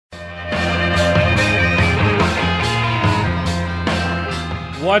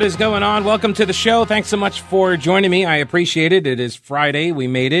What is going on? Welcome to the show. Thanks so much for joining me. I appreciate it. It is Friday. We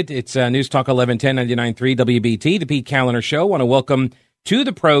made it. It's News Talk 1110 99.3 WBT, the Pete Callender Show. I want to welcome to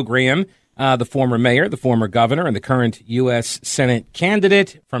the program the former mayor, the former governor, and the current U.S. Senate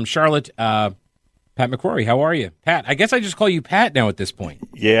candidate from Charlotte, Pat McCrory. How are you? Pat, I guess I just call you Pat now at this point.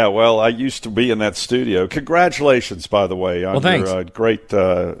 Yeah, well, I used to be in that studio. Congratulations, by the way, on your great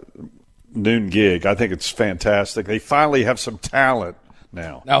noon gig. I think it's fantastic. They finally have some talent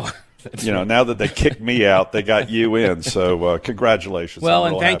now. Oh, now that they kicked me out, they got you in. So congratulations. Well,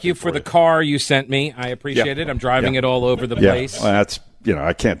 and thank you for the car you sent me. I appreciate it. I'm driving it all over the place. Well, that's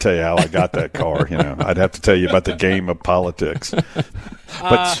I can't tell you how I got that car. I'd have to tell you about the game of politics.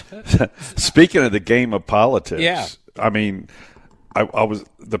 But speaking of the game of politics, I mean, I was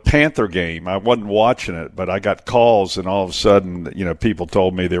the Panther game. I wasn't watching it, but I got calls, and all of a sudden, people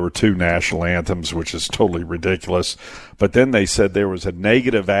told me there were two national anthems, which is totally ridiculous. But then they said there was a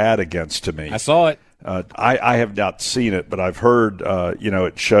negative ad against me. I saw it. I have not seen it, but I've heard.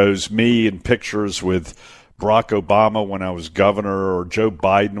 It shows me in pictures with Barack Obama when I was governor, or Joe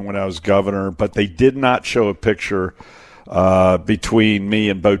Biden when I was governor, but they did not show a picture between me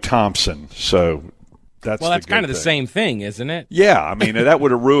and Bo Thompson. So. That's kind of the same thing, isn't it? Yeah, I mean, that would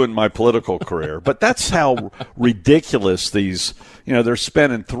have ruined my political career. But that's how ridiculous these, they're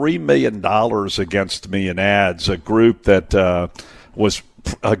spending $3 million against me in ads. A group that was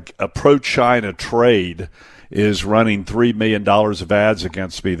a pro-China trade is running $3 million of ads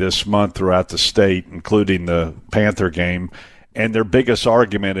against me this month throughout the state, including the Panther game. And their biggest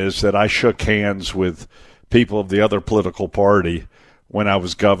argument is that I shook hands with people of the other political party when I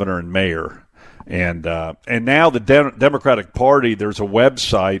was governor and mayor. And now the Democratic Party, there's a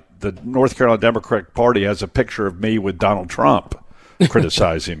website, the North Carolina Democratic Party has a picture of me with Donald Trump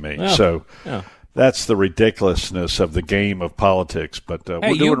criticizing me. That's the ridiculousness of the game of politics. But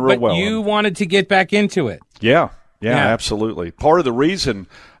we're doing real well. You wanted to get back into it. Yeah, absolutely. Part of the reason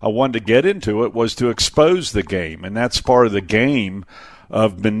I wanted to get into it was to expose the game, and that's part of the game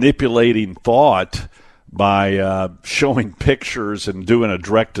of manipulating thought by showing pictures and doing a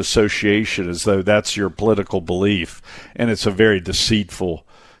direct association as though that's your political belief. And it's a very deceitful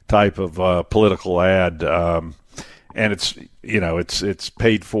type of political ad. And it's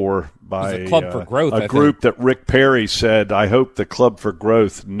paid for by the Club for Growth, a group that Rick Perry said, I hope the Club for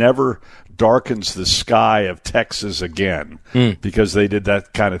Growth never darkens the sky of Texas again, because they did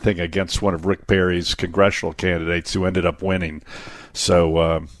that kind of thing against one of Rick Perry's congressional candidates who ended up winning.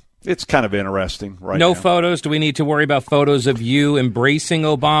 So, it's kind of interesting right now. No photos? Do we need to worry about photos of you embracing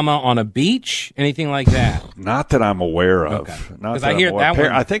Obama on a beach? Anything like that? Not that I'm aware of. Okay. Not I hear that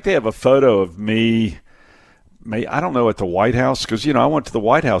one. I think they have a photo of me, I don't know, at the White House, because, I went to the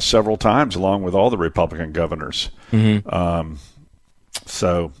White House several times along with all the Republican governors. Mm-hmm.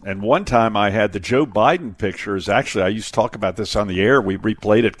 And one time I had the Joe Biden pictures. Actually, I used to talk about this on the air. We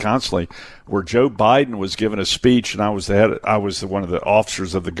replayed it constantly, where Joe Biden was giving a speech, and I was one of the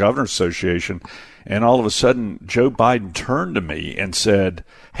officers of the Governors Association, and all of a sudden Joe Biden turned to me and said,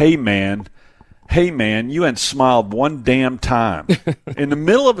 Hey man, you ain't smiled one damn time," in the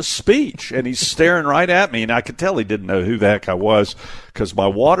middle of a speech, and he's staring right at me, and I could tell he didn't know who the heck I was because my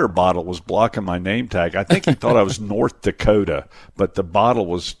water bottle was blocking my name tag. I think he thought I was North Dakota, but the bottle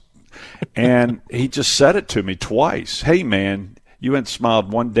was, and he just said it to me twice. Hey man, you ain't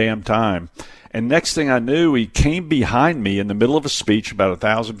smiled one damn time. And next thing I knew, he came behind me in the middle of a speech, about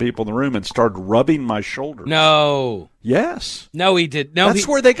 1,000 people in the room, and started rubbing my shoulders. No. Yes. No, he did. No, That's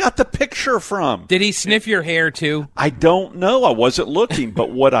where they got the picture from. Did he sniff your hair too? I don't know. I wasn't looking,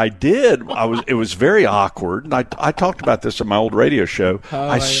 but what I did, it was very awkward. And I talked about this on my old radio show.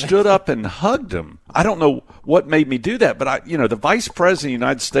 I stood up and hugged him. I don't know what made me do that, but the Vice President of the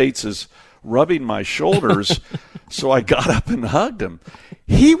United States is rubbing my shoulders, so I got up and hugged him.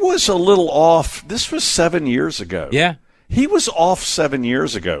 He was a little off. This was 7 years ago. Yeah. He was off 7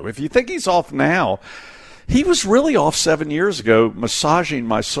 years ago. If you think he's off now, he was really off 7 years ago, massaging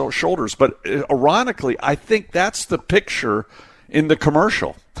my shoulders. But ironically, I think that's the picture in the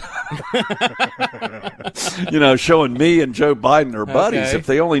commercial. Showing me and Joe Biden are buddies. Okay. If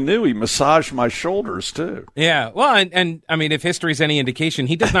they only knew, he massaged my shoulders too. Yeah. Well, and I mean, if history's any indication,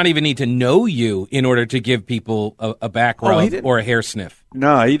 he does not even need to know you in order to give people a back rub or a hair sniff.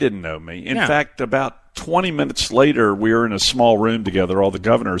 No, he didn't know me. In fact, about 20 minutes later, we were in a small room together, all the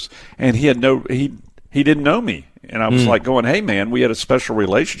governors, and he didn't know me. And I was like going, hey, man, we had a special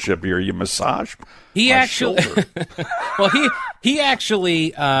relationship here. You massage my shoulder. Well, he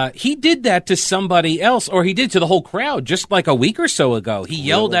actually he did that to somebody else, or he did to the whole crowd just like a week or so ago. He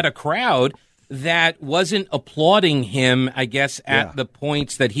yelled at a crowd that wasn't applauding him, I guess, at the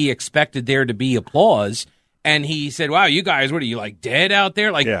points that he expected there to be applause. And he said, wow, you guys, what are you, like, dead out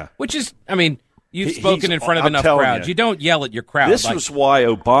there? Like, which is, I mean, you've spoken in front of enough crowds. You don't yell at your crowd. This was why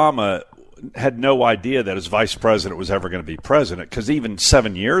Obama had no idea that his vice president was ever going to be president, because even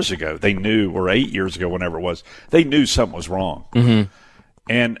 7 years ago, they knew, or 8 years ago, whenever it was, they knew something was wrong.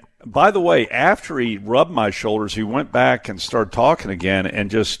 And by the way, after he rubbed my shoulders, he went back and started talking again and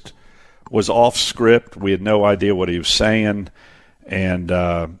just was off script. We had no idea what he was saying. And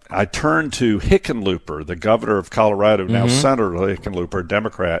I turned to Hickenlooper, the governor of Colorado, now Senator Hickenlooper, a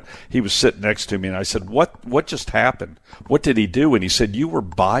Democrat. He was sitting next to me, and I said, what just happened? What did he do? And he said, you were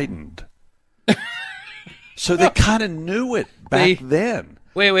Biden'd. So they kind of knew it back then.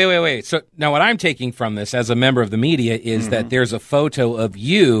 Wait. So now what I'm taking from this as a member of the media is that there's a photo of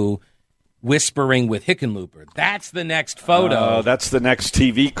you whispering with Hickenlooper. That's the next photo. That's the next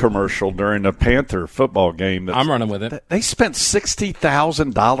TV commercial during the Panther football game. I'm running with it. They spent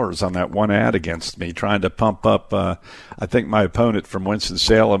 $60,000 on that one ad against me, trying to pump up, I think, my opponent from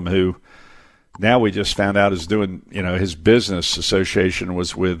Winston-Salem, who now we just found out is doing, his business association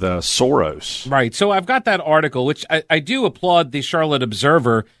was with Soros. Right. So I've got that article, which I do applaud the Charlotte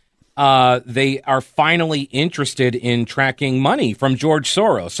Observer. They are finally interested in tracking money from George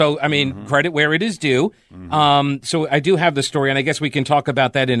Soros. So, I mean, credit where it is due. So I do have the story, and I guess we can talk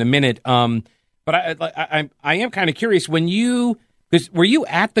about that in a minute. But I am kind of curious, were you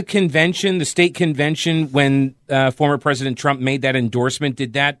at the convention, the state convention, when former President Trump made that endorsement?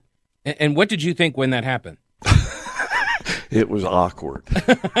 And what did you think when that happened? It was awkward.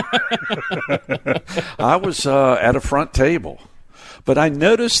 I was at a front table. But I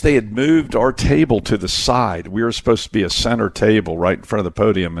noticed they had moved our table to the side. We were supposed to be a center table right in front of the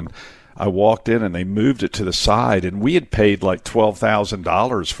podium, and I walked in, and they moved it to the side, and we had paid like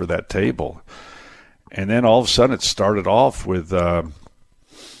 $12,000 for that table. And then all of a sudden it started off with him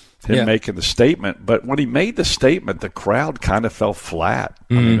making the statement. But when he made the statement, the crowd kind of fell flat.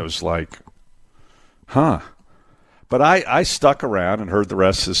 I mean, it was like, huh. But I stuck around and heard the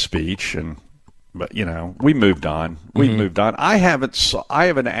rest of the speech, but we moved on. I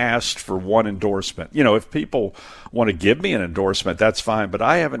haven't asked for one endorsement. If people want to give me an endorsement, that's fine. But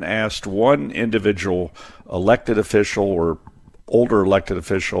I haven't asked one individual elected official or older elected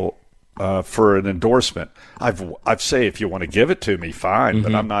official for an endorsement. I've say if you want to give it to me, fine.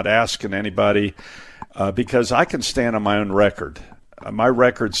 But I'm not asking anybody because I can stand on my own record. My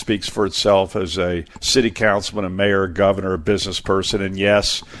record speaks for itself as a city councilman, a mayor, a governor, a business person. And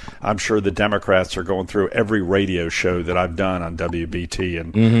yes, I'm sure the Democrats are going through every radio show that I've done on WBT.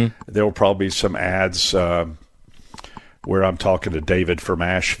 And there will probably be some ads where I'm talking to David from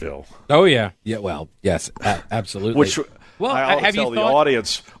Asheville. Oh, yeah. Yeah, well, yes, absolutely. Which I ought to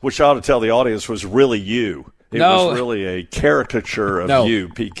tell the audience was really you. It was really a caricature of you,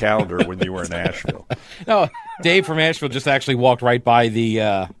 Pete Callender, when you were in Asheville. No, Dave from Asheville just actually walked right by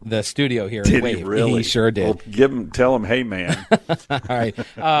the studio here. Did he really? He sure did. Well, tell him, hey, man. All right.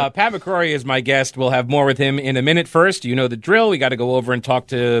 Pat McCrory is my guest. We'll have more with him in a minute. First, you know the drill. We got to go over and talk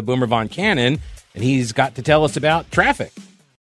to Boomer Von Cannon, and he's got to tell us about traffic.